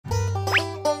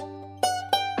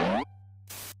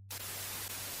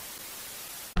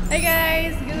Hi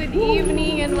guys! Good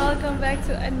evening and welcome back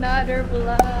to another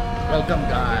vlog! Welcome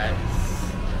guys!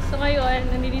 So ngayon,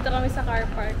 nandito kami sa car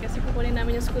park kasi kukunin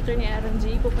namin yung scooter ni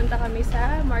RNG. Pupunta kami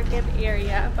sa market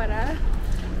area para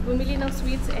bumili ng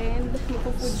sweets and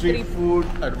magpo-food Street food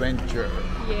adventure.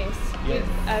 Yes, with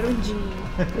RNG.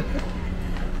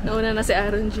 Nauna na si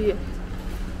RNG.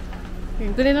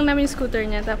 Kunin lang namin yung scooter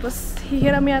niya. Tapos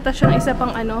hihiram yata siya ng isa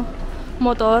pang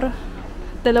motor.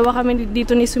 Dalawa kami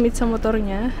dito ni Sumeet sa motor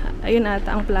niya. Ayun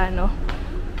ata ang plano.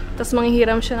 Tapos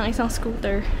manghihiram siya ng isang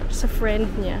scooter sa friend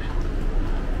niya.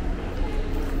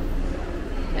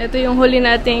 Ito yung huli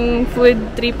nating food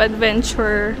trip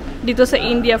adventure dito sa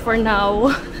India for now.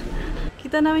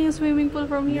 Kita namin yung swimming pool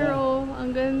from here, oh.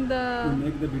 Ang ganda.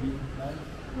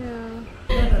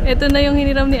 Yeah. Ito na yung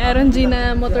hiniram ni RNG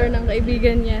na motor ng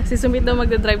kaibigan niya. Si Sumeet daw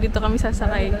magdadrive, dito kami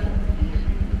sasakay.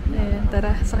 Ayan,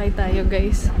 tara, sakay tayo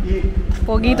guys.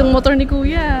 Pogi itong motor ni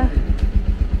Kuya.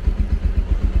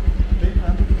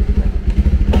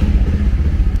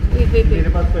 Wait.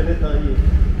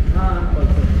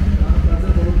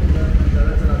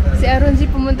 Si RNG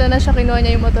pumunta na siya, kinuha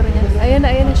niya yung motor niya. Ayan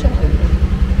na siya.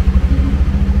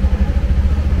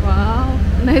 Wow,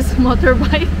 nice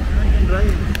motorbike.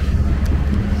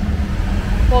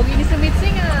 Pogi ni Sumeet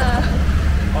Singh ah.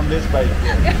 On this bike.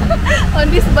 On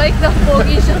this bike na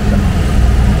pogi siya.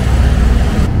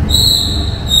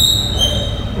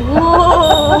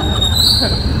 Whoa!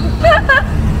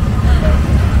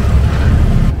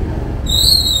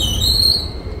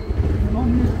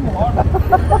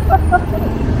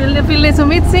 Feel ni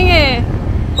Sumeet Singh eh.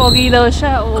 Pogi daw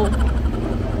siya, oh.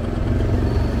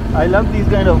 I love these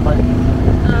kind of bikes.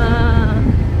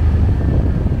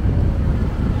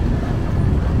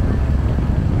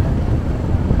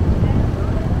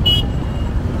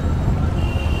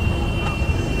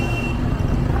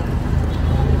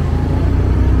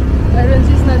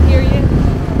 RNG's not here yet.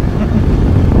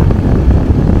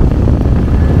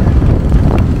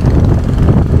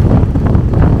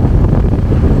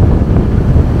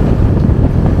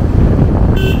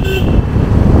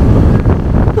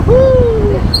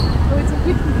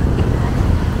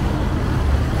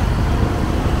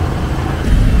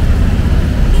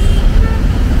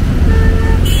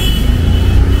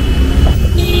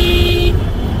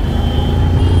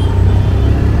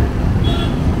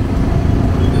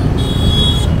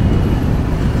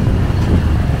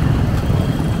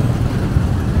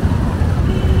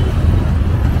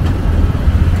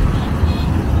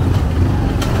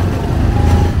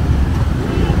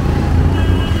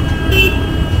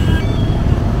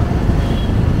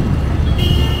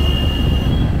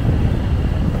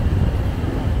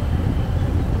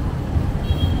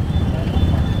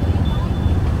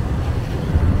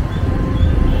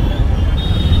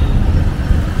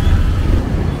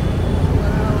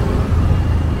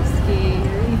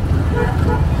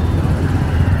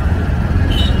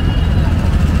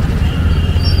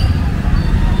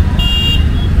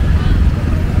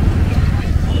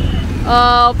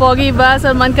 Oh, pogi ba?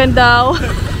 Salman Khan daw.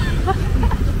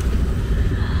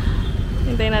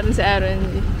 Hintayin natin si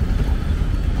RNG.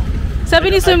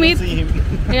 Sabi ni Sumeet,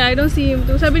 I don't see him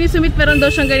too. Sabi ni Sumeet meron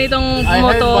daw siyang ganitong motor. I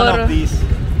had one of these.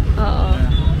 Oo.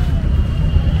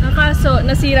 Ang kaso,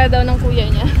 nasira daw ng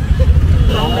kuya niya.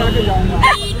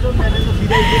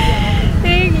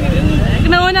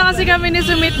 Nauna kasi kami ni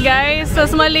Sumeet guys.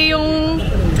 Tapos mali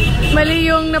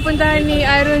yung napuntahan ni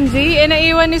RNG.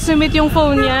 Naiwan ni Sumeet yung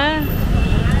phone niya.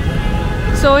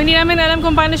 So, hindi namin alam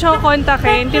kung paano siya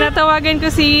kontakin. Tinatawagan ko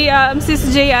si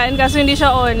Sis Jayan kaso hindi siya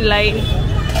online.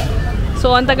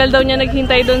 So, ang tagal daw niya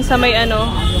naghintay doon sa may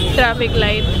traffic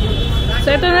light.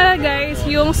 So, ito na guys,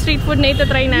 yung street food na ito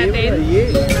try natin.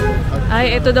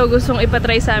 Ay, ito daw gustong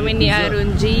ipatry sa amin ni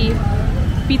RNG.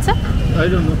 Pizza? I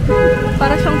don't know.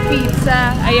 Para siyang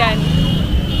pizza. Ayan.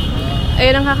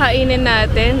 Ayan ang kakainin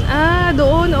natin. Ah,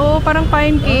 doon. Oh, parang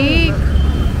pancake.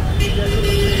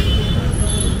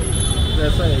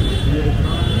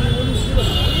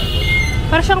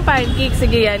 Para siyang pancake.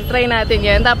 Sige yan. Try natin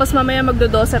yan. Tapos mamaya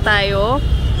magdodosa tayo.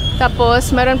 Tapos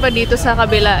meron pa dito sa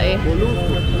kabila eh.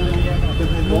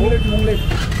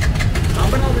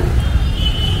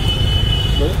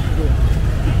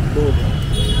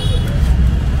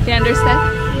 Do you understand?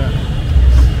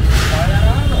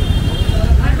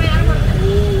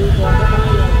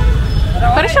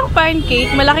 Para siyang pancake.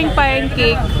 Malaking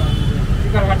pancake.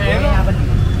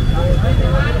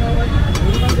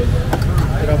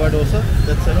 Rava dosa?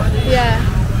 That's enough? Yeah.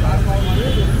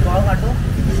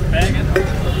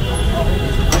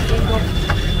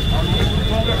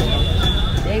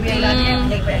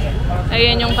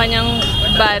 Ayan yung kanyang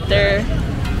batter.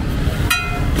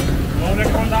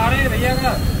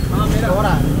 हाँ मेरा हो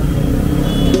रहा है।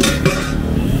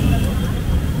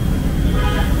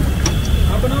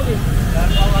 आप बनाओगे?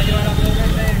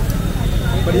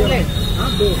 बढ़िया। हाँ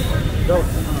दो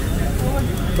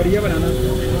बढ़िया बनाना।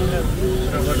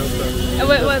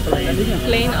 What?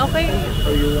 Plain? Okay.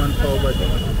 Or you want pav bhaji?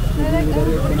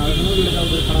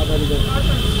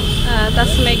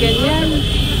 Tas may ganyan.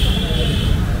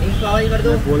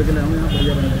 बोल के लाऊंगा यहाँ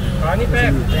बढ़िया बनेगा। पानी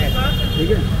पैक ठीक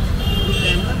है।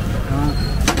 हाँ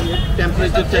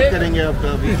टेम्परेचर चेक करेंगे आपका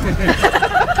अभी।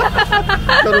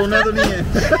 कोरोना तो नहीं है।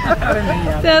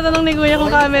 Tinatanong ni Kuya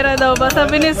kung camera daw ba.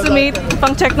 Sabi ni Sumeet,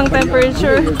 pang check ng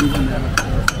temperature. Do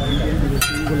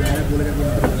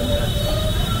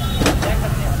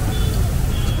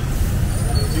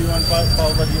you want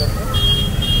pav bhaji also?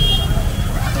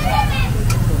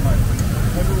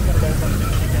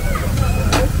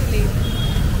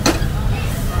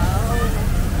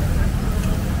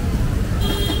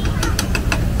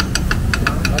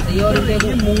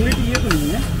 ये मूंगलेट ये तो नहीं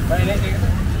है।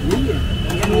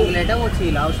 ये मूंगलेट है वो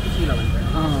छीला उसकी छीला बनता है।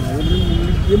 हाँ वो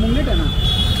मूंगलेट ये मूंगलेट है ना।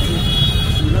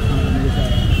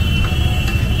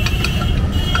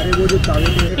 अरे वो जो चावल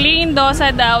Clean dosa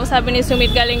daw, sabi ni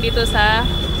Sumeet galing dito sa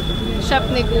shop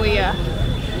ni Kuya.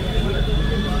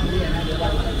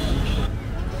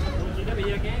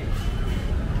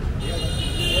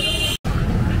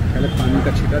 पहले पानी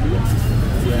का छिटा दिया।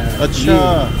 अच्छा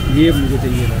ये मुझे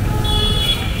चाहिए था।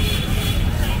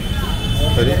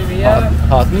 अरे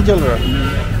हाथ नहीं चल रहा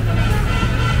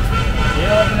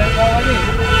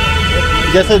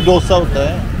जैसे डोसा होता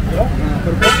है।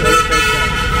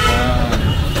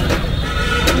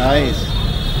 नाइस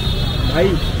भाई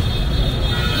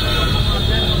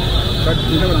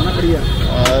बनाना बढ़िया।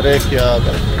 अरे क्या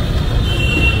बात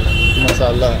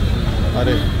मसाला।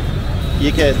 अरे ये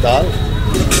क्या है? दाल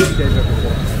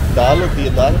दाल होती है।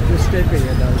 दाल उस टाइप पे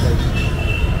है।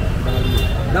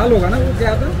 दाल होगा ना वो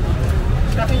क्या था?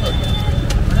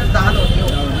 दाल होती है।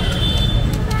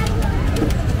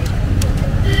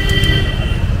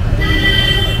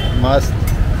 मस्त।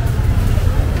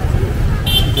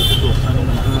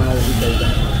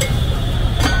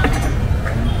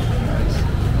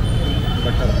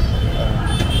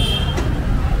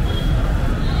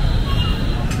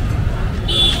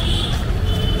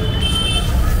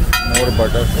 और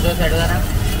बटर।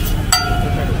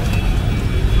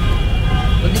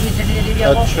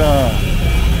 अच्छा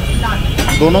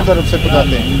दोनों तरफ से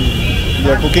पकाते हैं। They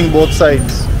are cooking both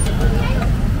sides.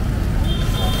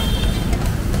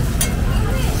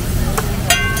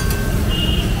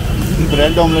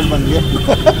 Bread omelette बन गया।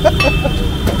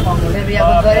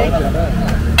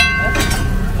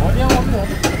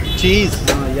 चीज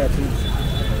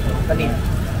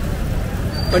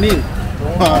पनीर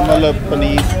हाँ मतलब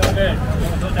पनीर।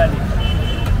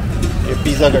 ये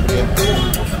पिज़्ज़ा कट गया।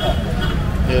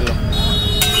 ये लो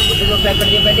पैक कर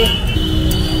दिया पहले।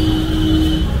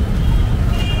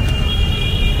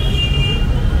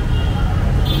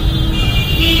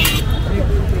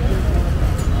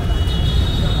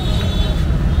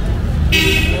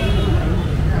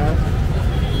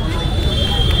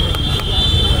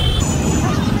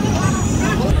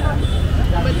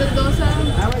 But the dosa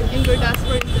in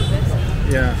Gurdaspur is the best.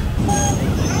 Yeah.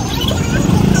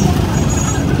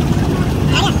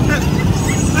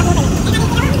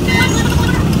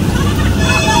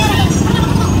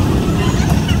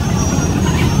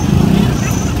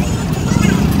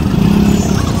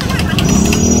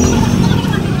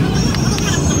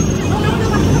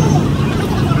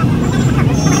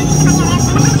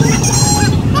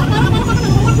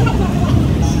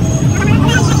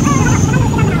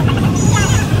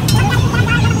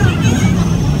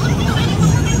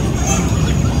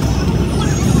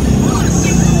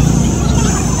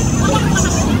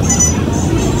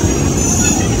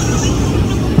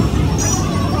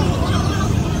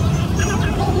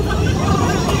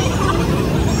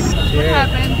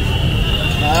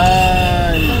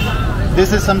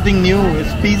 This is something new.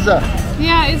 It's pizza.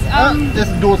 Yeah, it's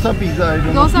Just dosa pizza. I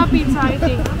don't dosa know. pizza, I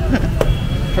think.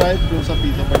 Try dosa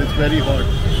pizza, but it's very hot.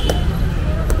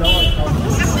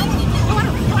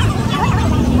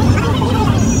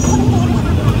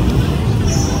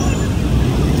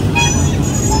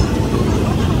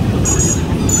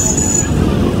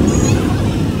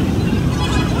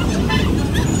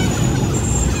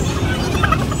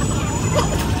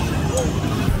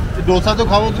 Dosa तो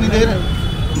खाओ उतनी देर।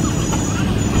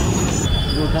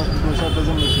 Dosa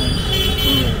doesn't look nice.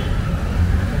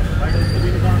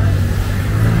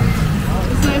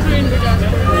 It's nicer in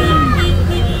Gurdaspur.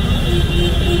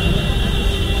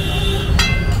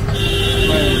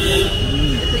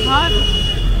 It's hot.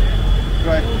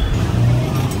 Try.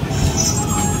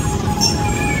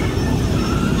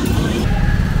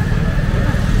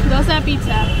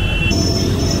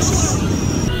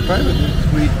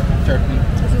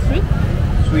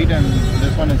 sweet and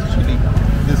this one is chili.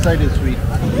 This side is sweet.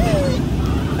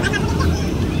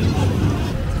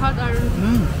 Hot iron.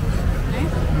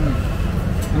 Nice.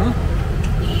 हाँ?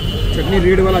 चटनी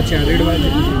रेड वाला अच्छा है, रेड वाला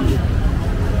चटनी।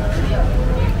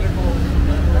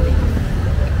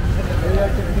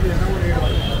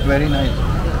 Very nice.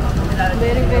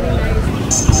 Very, very nice.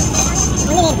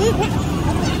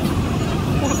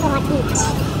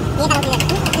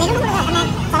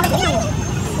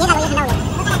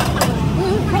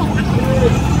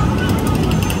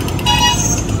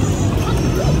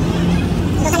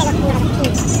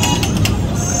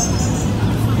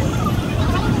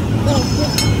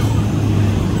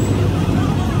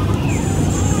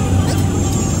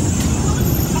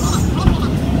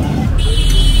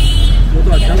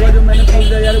 अच्छा हुआ जो मैंने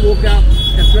पूछा यार वो क्या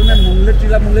एक्चुअल में मूंगलेट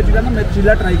चीला ना मैं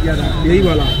चीला ट्राई किया था यही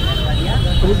वाला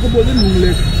तो उसको बोलते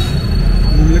मूंगलेट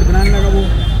बनाने लगा वो।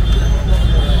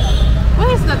 What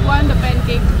is that one, the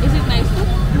pancake? Is it nice too?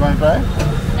 You want to try?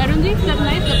 Arunji, is that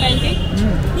nice, the pancake?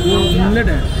 वो मूंगलेट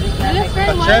है। Let's try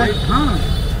अच्छा है? one. हाँ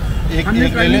हमने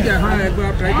ट्राई नहीं किया। हाँ एक बार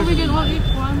आप ट्राई Oh, we कर can all eat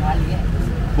one.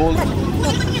 Bowl.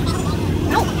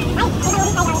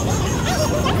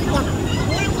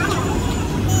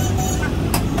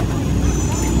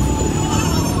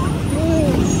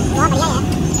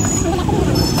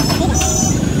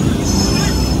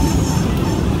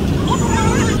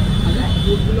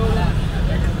 Food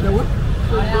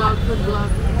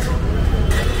vlog.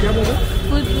 क्या बोल रहे?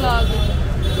 Food vlog.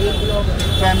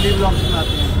 Family vlogs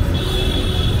बनाते हैं.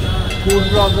 Food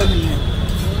vlogger नहीं है.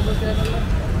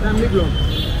 Family blog.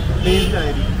 Face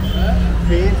diary.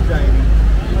 Face diary.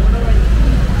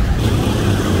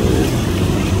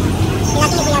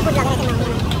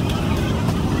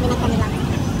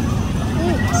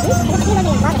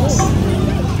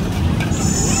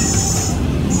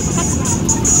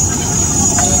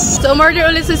 So, umorder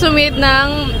ulit si Sumeet ng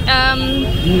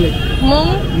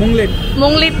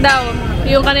munglit daw.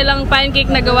 Yung kanilang pancake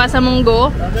na gawa sa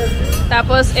munggo.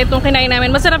 Tapos, itong kinain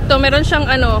namin. Masarap to. Meron siyang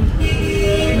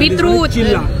beetroot.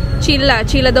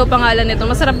 Chilla daw pangalan nito.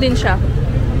 Masarap din siya.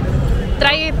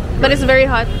 Try it, but it's very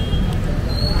hot.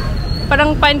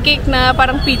 Parang pancake na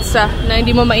parang pizza na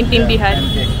hindi mo maintindihan.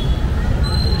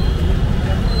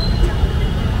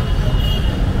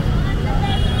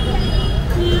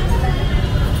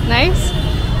 Nice?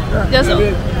 Just,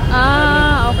 okay,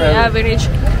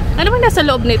 average. Ano ba nasa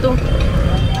loob nito?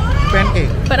 Pancake.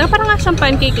 Parang nga siyang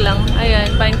pancake lang.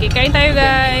 Ayan, pancake. Kain tayo,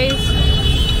 guys.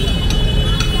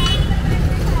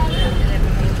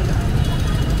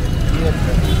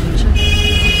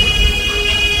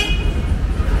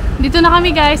 Dito na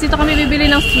kami, guys. Dito kami bibili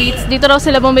ng sweets. Dito raw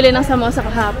sila bumili ng samosa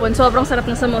kahapon. Sobrang sarap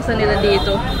ng samosa nila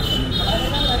dito.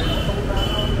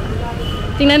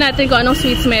 Tingnan natin kung anong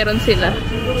sweets meron sila.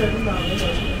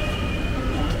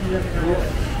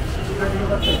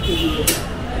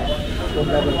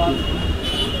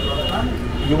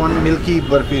 You want milky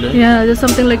burfi, right? Yeah, there's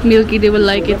something like milky. They will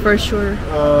like it for sure.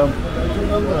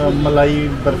 मलाई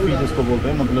बर्फी जिसको बोलते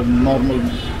हैं, मतलब नॉर्मल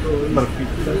बर्फी.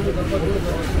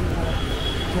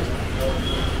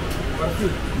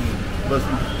 बस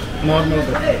नॉर्मल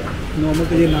बर्फी. नॉर्मल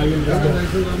तो ये नारियल का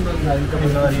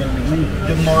नारियल नहीं,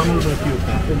 जो नॉर्मल बर्फी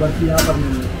होता है तो बर्फी यहाँ पर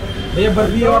नहीं है. ये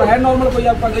बर्फी और है नॉर्मल कोई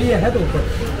आपका ये है तो ऊपर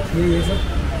ये सब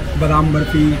बादाम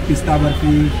बर्फी, पिस्ता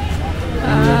बर्फी,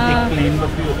 एक प्लेन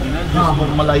बर्फी होती है ना जिसको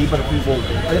मलाई बर्फी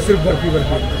बोलते हैं. अरे सिर्फ बर्फी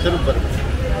सिर्फ barfi.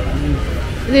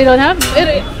 They don't have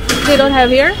it. They don't have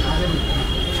here.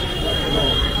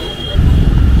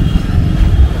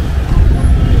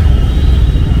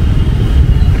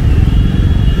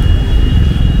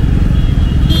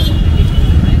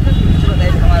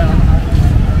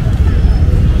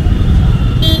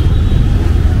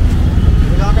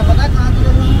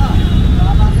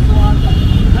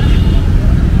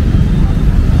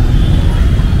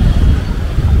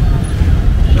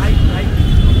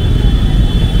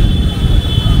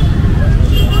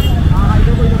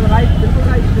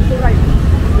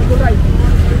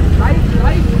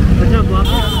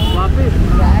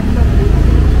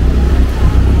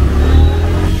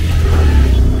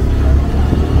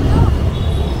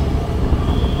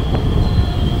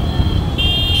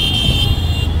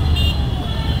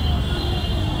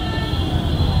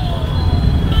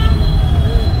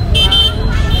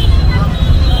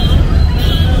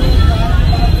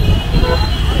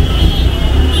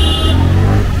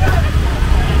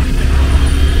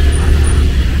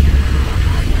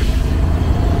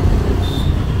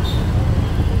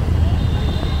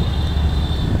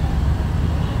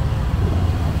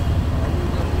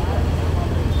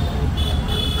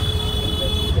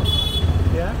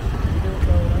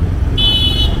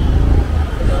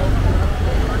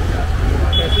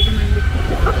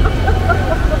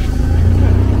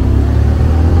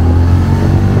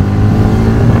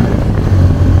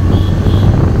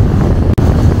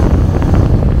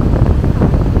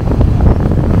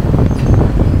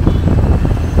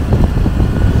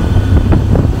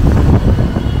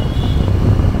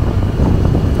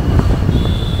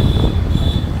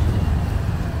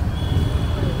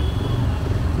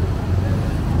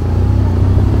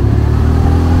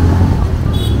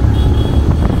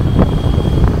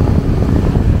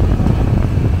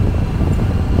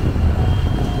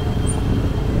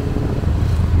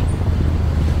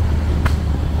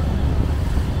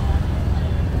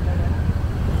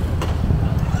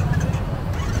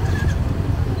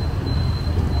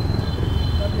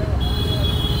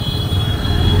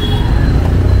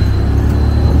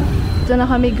 Dito na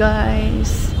kami,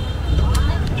 guys.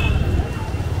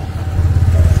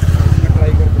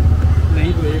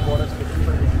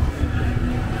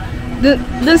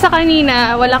 Dun sa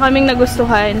kanina, wala kaming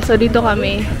nagustuhan. So, dito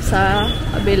kami sa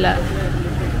kabila.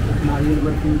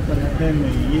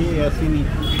 ये ऐसी नहीं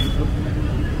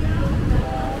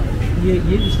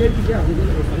ये स्टेट की क्या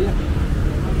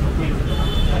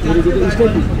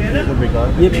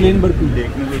ये प्लेन बर्फी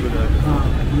देखने को बेकार हाँ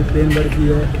ये प्लेन बर्फी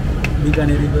है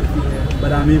बीकानेरी बर्फी है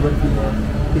बादामी बर्फी है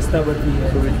पिस्ता बर्फी है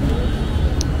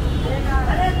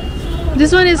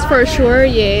This one is for sure,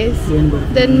 yes.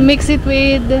 Then mix it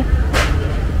with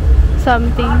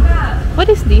something. What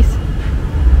is this?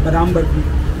 बादाम बर्फी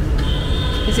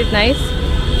Is it nice?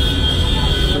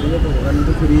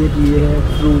 तो फिर ये है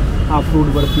fruit fruit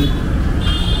barfi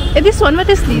This one, what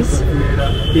is this?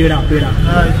 Peda peda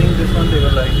I think this one they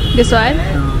will like. This one?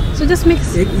 So just mix.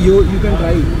 एक you can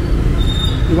try.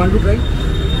 You want to try?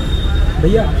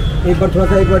 भैया एक बार थोड़ा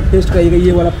सा एक बार टेस्ट करिएगा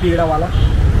ये वाला पेड़ा वाला.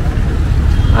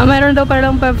 Mayroon daw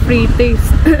parang pa free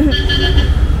taste.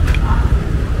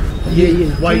 ये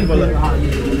White वाला.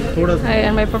 थोड़ा सा.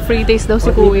 Ayan, may pa free taste daw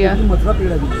si Kuya. Mathura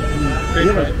पेड़ा भी.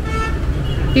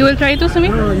 You will try to,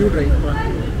 Sumeet? No, you try.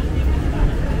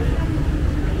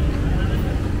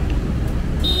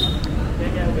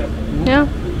 Yeah,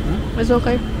 it's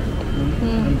okay.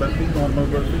 Barfi नॉर्मल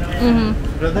बर्फी.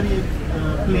 ब्रदर ये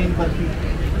प्लेन बर्फी.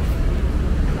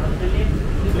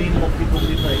 प्लेन बर्फी को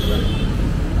भी ट्राई कर.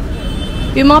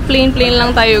 Yung mga plain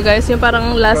lang tayo, guys. Yung parang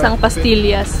lasang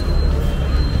pastillas.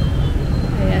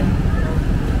 Ayan.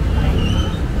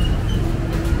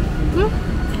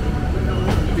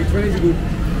 Which one is good?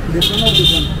 This one or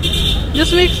this one?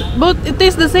 Just mix. Both, it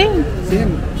tastes the same.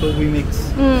 Same. So we mix.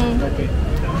 Okay.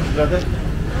 Brother.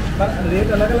 पर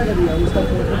रेट अलग अलग है दिया उसका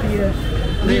 450 है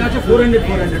नहीं अच्छा 400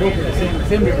 okay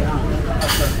same rate है हाँ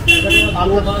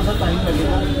आपका थोड़ा सा टाइम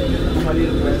लगेगा हमारी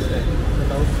रिक्वेस्ट है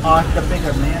बताओ 8 डब्बे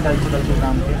करने हैं 250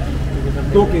 ग्राम के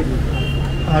 2 केजी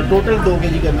हाँ टोटल 2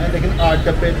 केजी करना है लेकिन 8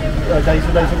 डब्बे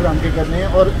 250 ग्राम के करने हैं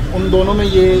और उन दोनों में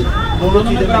ये दोनों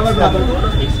चीज़ें बराबर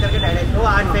मिक्स करके डायरेक्ट वो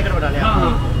 8 पैकेट बना लिया आपने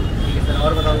ठीक है सर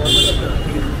और बताओ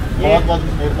बहुत बहुत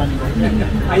मेहरबानी.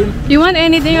 You want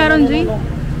anything, Arun Ji?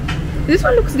 This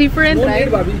one looks different, right?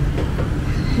 भाभी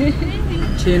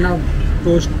छेना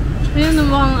toast Ayun,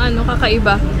 mukhang ano,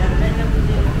 kakaiba.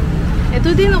 Ito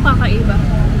din o kakaiba.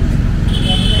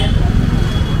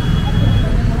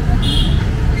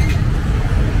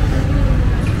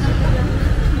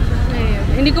 Ayun.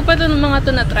 Hindi ko pa ito mga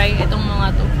to na-try, itong mga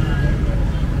to.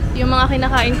 Yung mga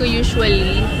kinakain ko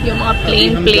usually, yung mga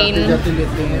plain. जाते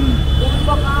लेते हैं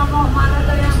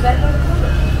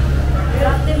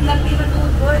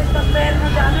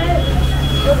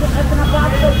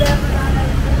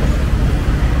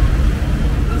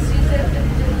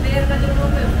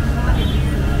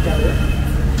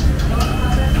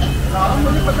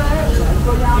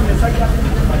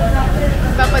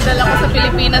Papadala ko sa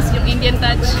Pilipinas yung Indian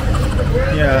touch.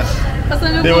 Yeah,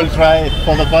 Pasalubong. they will try it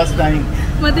for the first time.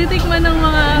 Matitikman ng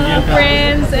mga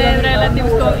friends and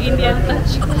relatives ko Indian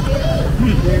touch.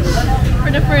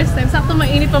 For the first time. Sakto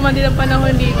mainit pa man din ang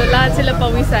panahon dito. Lahat sila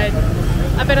pawisan.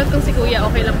 Pero itong si Kuya,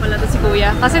 okay lang pala ito si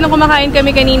Kuya. Kasi nung kumakain kami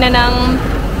kanina ng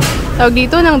tawag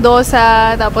dito, ng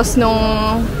dosa, tapos nung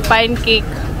pancake.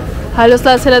 Halos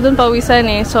lahat sila dun pawisan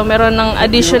eh. So meron ng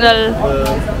additional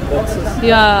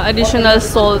additional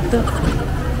salt.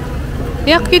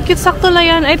 Yeah, cute sakto lang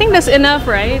yan. I think that's enough,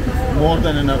 right? More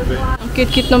than enough. Ang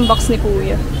cute ng box ni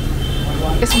Kuya.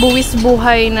 Kasi buwis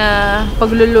buhay na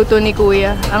pagluluto ni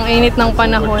Kuya. Ang init ng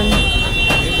panahon.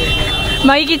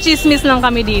 Makikichismis lang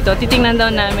kami dito. Titingnan daw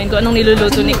namin kung anong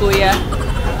niluluto ni Kuya.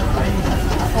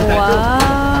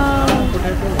 Wow!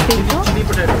 Chili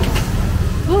potato.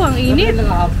 Oh, ang init.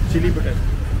 Chili potato.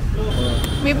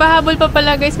 May pahabol pa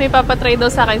pala guys. May papatry daw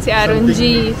sa akin si Aaron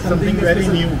G. Something very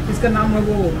new. इसका नाम है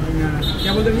वो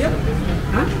क्या बोलते हैं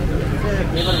हाँ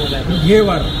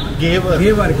घेवर Gaver.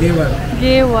 घेवर घेवर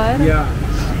Gewar. या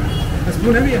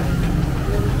स्पून है भैया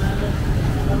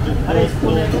अरे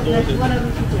स्कूल है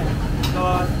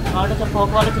ऑर्डर का फोक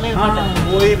वाले चले हाँ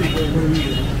वो ही भी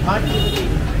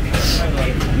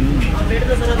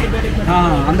हाँ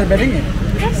अंदर बैठेंगे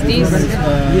What's this?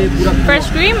 ये पूरा Fresh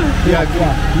cream?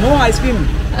 नो आइसक्रीम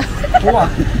खोया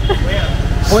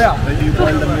खोया you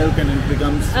boil the milk and it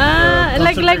becomes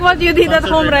Like what you did at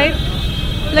home, right?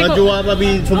 Like जो आप अभी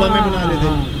सुबह में बना लेते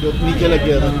जो नीचे लग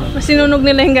गया था. sinunog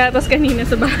nila yung gatas kanina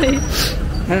sa bahay.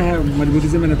 है मजबूती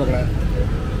से मैंने पकड़ा है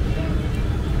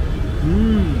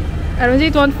Aaron G,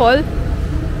 it won't fall?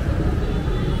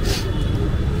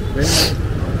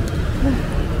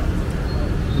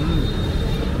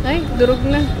 Ay, durog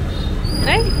na.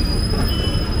 Ay,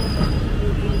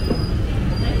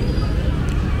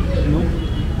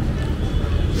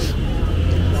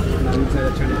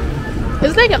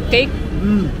 It's like a cake.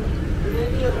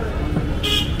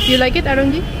 You like it,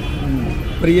 Arun ji?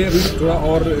 पर ये अभी थोड़ा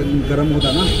और गर्म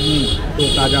होता ना तो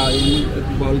ताजा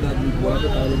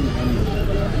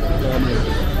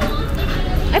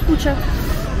Ay, pucha.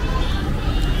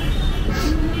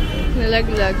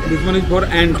 Nalaglag. This one is for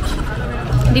ants.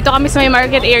 Dito kami sa may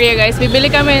market area, guys. Bibili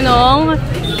kami nung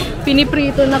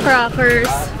piniprito na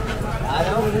crackers.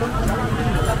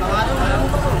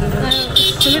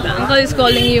 Sumeet, uncle is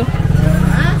calling you.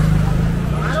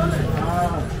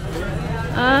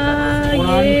 Ah,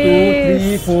 1,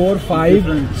 yes. 2, 3, 4, 5,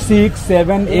 6,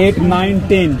 7, 8, 9,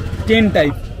 10. 10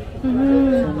 type.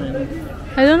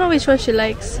 I don't know which one she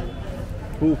likes.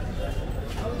 Who?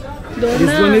 Donna.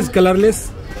 This one is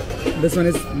colorless. This one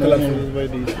is colorful.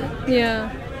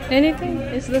 Yeah. Anything?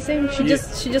 It's the same. She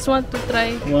just want to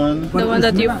try One. the one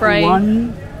that you fry.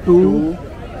 1, 2.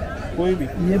 कोई भी.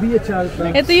 ये भी अच्छा लगता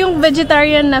है. Ito yung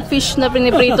vegetarian na fish na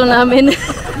piniprito namin.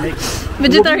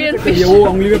 Vegetarian fish. ये वो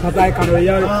उंगली में फंसा है खाना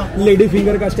या लेडी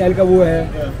फिंगर का स्टाइल का वो है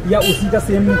या उसी का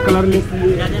सेम कलरलेस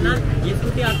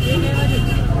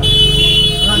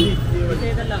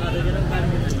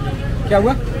क्या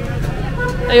हुआ?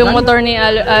 Ay, yung motor ni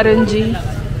Arun G.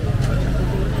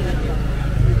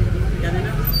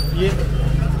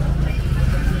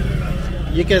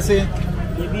 ये कैसे है?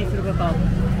 ये 20 रुपए पाव.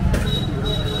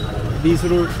 20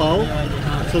 रुपए पाव.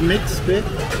 So mix पे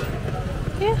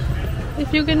Yeah. If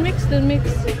you can mix, then mix.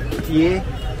 ये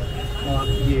और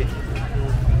ये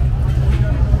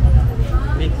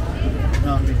मिक्स.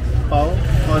 हाँ मिक्स पाव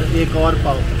और एक और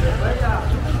पाव.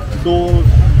 दो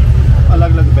अलग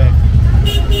अलग बैग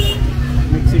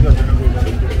मिक्स ही कर देना.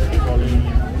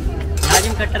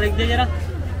 राजिम कट्टर रख दे जरा.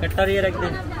 कट्टर ये रख दे.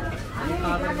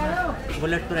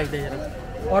 बुलेट तो रख दे जरा.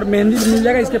 और मेहंदी मिल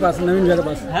जाएगा इसके पास नवीन भैया के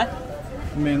पास है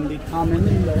मेहंदी. हाँ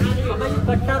मेहंदी मिल जाएगा.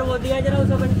 कट्टर वो दिया जरा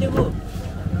उसे बंटे को.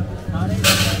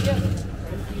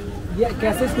 ये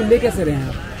कैसे इसको ले कैसे रहे हैं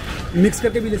आप? मिक्स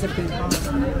करके भी ले सकते हैं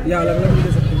या अलग अलग भी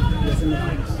ले सकते हैं जैसे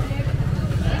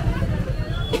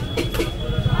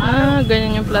Ah,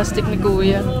 ganyan yung plastic ni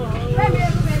Kuya.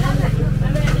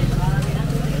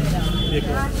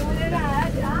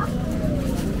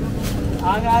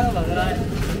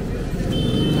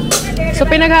 So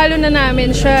pinaghalo na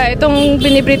namin siya. Itong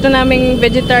piniprito naming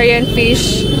vegetarian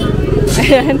fish.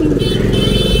 Ayan.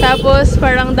 Tapos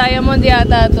parang diamond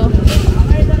yata to.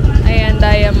 Ayan,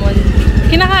 diamond.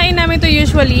 Kinakain namin to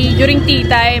usually during tea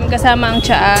time kasama ang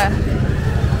tsaa.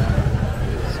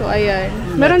 So ayan.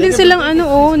 Meron din silang ano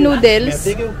oh, noodles.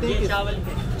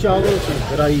 चावल से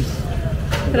rice.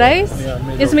 Rice?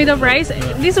 It's made of rice.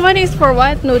 This one is for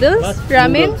what? Noodles?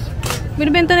 Ramen?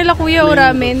 Binibenta nila kuya o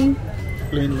ramen?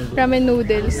 Plain Ramen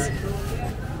noodles.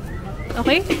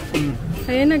 Okay?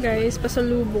 Ayan na guys,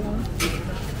 pasalubong.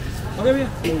 Okay भैया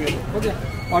ओके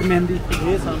और मेहंदी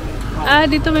ये सामने. Ah,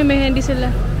 dito may mehendi sila.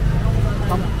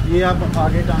 ये आप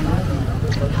आगे टांगे.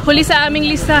 Huli sa aming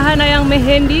listahan na yung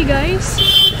mehendi guys.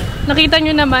 Nakita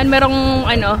nyo naman, merong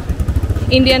ano,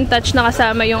 Indian touch na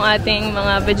kasama yung ating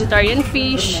mga vegetarian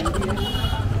fish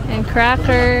and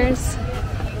crackers.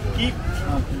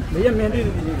 भैया मेहंदी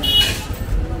दे दीजिएगा.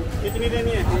 कितनी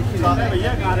देनी है?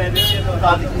 भैया कहाँ रह रहे हो?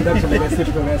 इधर चलेगा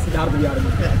शिफ्ट हो गया सिद्धार्थ बिहार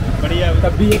में. बढ़िया.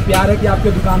 तब भी ये प्यार है कि आपके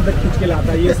दुकान तक खींच के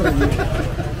लाता है ये समझिए.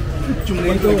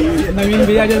 नहीं तो नवीन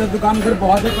भैया जैसा दुकान उधर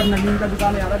बहुत है पर नवीन का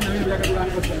दुकान यार नवीन भैया का दुकान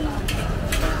को चलना.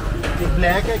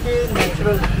 ब्लैक है कि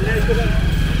natural?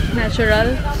 Natural.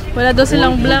 Wala daw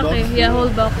silang black eh. Yeah,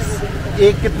 whole box.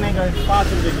 एक कितने का है? 5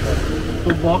 रुपए का. तो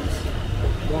बॉक्स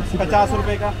 50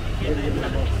 रुपए का.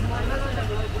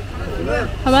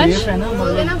 How much? सेफ है ना,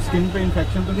 मतलब स्किन पे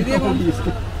इन्फेक्शन तो नहीं होगी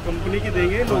इसकी. कंपनी की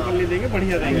देंगे, लोकल नहीं देंगे,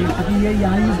 बढ़िया देंगे. ये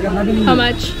यहाँ यूज करना भी नहीं. How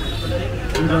much?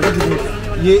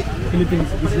 ये फिलीपींस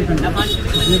दूसरी कंट्री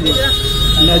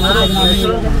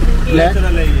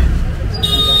नेचुरल है ये.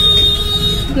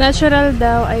 Natural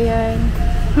daw, ayan.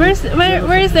 Where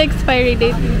is the expiry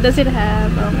date? Does it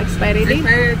have expiry date?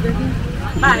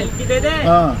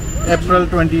 हाँ, April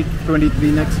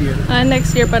 2023 next year. Ah,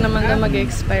 next year pa naman daw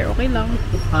mag-expire. Okay lang.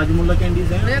 हाजमुल्ला कैंडीज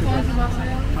हैं.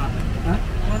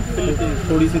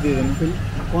 थोड़ी सी दे देना.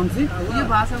 कौन सी? ये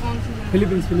भाषा कौन सी?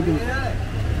 Philippines Philippines.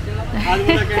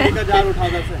 हाजमुल्ला कैंडी का जार उठा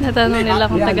दे. Natanong nila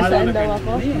kung taga saan daw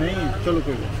ako. नहीं, चलो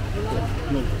कोई बात.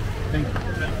 Thank you.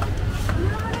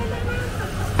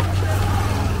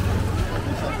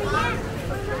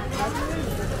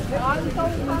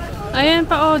 Ayan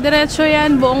pa oh, diretso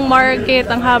yan. Buong market.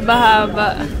 Ang haba-haba.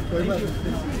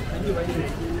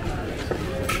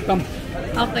 Come.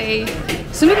 Okay.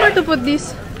 Sumeet, where to put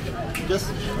this?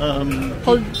 Just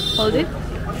Hold it.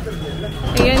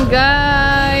 Ayan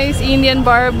guys. Indian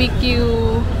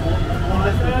barbecue.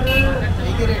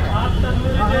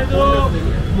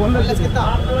 Boneless कितना?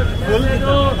 Full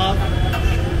half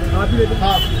half ही ले लो।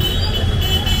 हाफ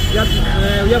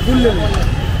या फुल ले लो।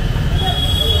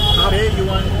 Hey, you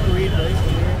want to eat rice?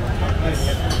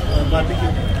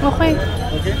 Barbecue. Okay.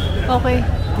 Okay. Okay.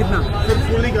 कितना? फिर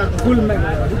फुल ही कर दो। फुल में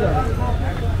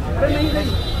अरे नहीं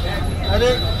अरे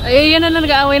Ay, yan na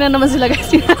nag-aaway na naman sila guys.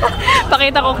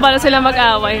 Pakita ko kung paano sila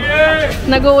mag-aaway.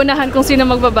 Nag-uunahan kung sino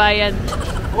magbabayad.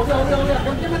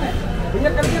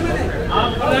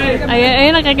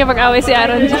 Ayun, nakikipag-away si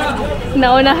Aaron.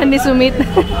 Naunahan ni Sumeet.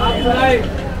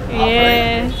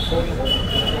 Yeah.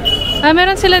 Ah,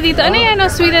 meron sila dito. Ano yan?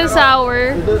 Sweet and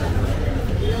sour.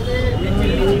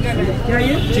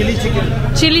 Chilli chicken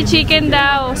Chili chicken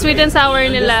daw. Sweet and sour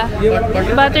nila.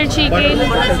 Butter chicken.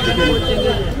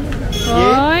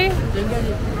 Oy.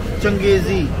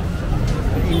 Changezi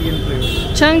Indian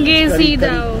flavour Changgezi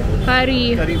daw. Curry.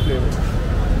 करी flavour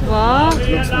Wow.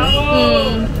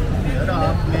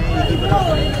 आप में एक ही बना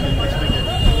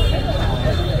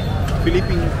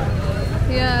Filipino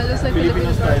Yeah, looks like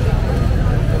Filipino style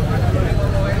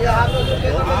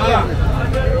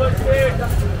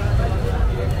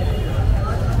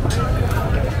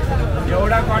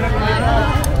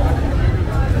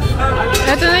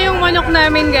Ito na yung manok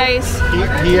namin, guys.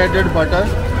 he added butter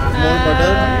more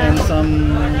butter and some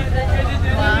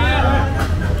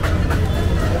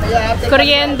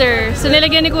Coriander. So,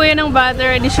 nilagyan ni Kuya ng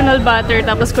butter, additional butter,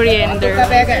 tapos coriander.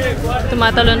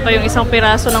 Tumatalon pa yung isang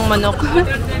piraso ng manok.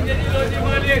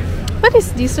 What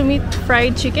is this, Sumeet?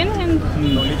 Fried chicken and...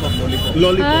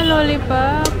 lollipop Ah,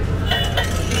 lollipop.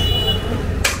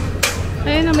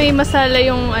 Ayun, may masala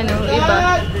yung ano,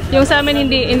 iba. Yung sa amin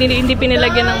hindi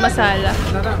pinilagyan ng masala.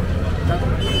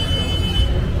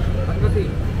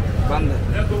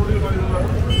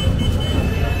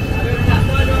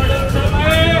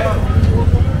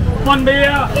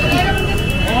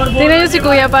 Tingnan nyo si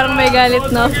Kuya, parang may galit,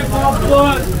 no?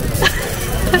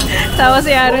 Tawa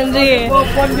si Aaron G eh.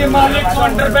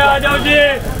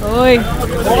 Uy.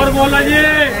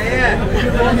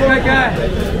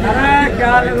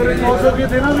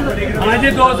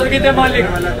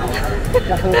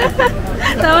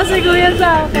 Tawa si Kuya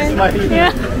sa akin.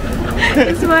 Yeah.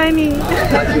 It's funny.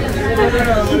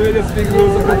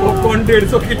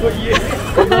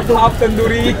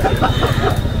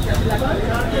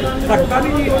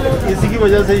 इसी की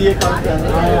वजह से ये काम कर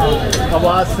रहा है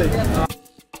आवाज से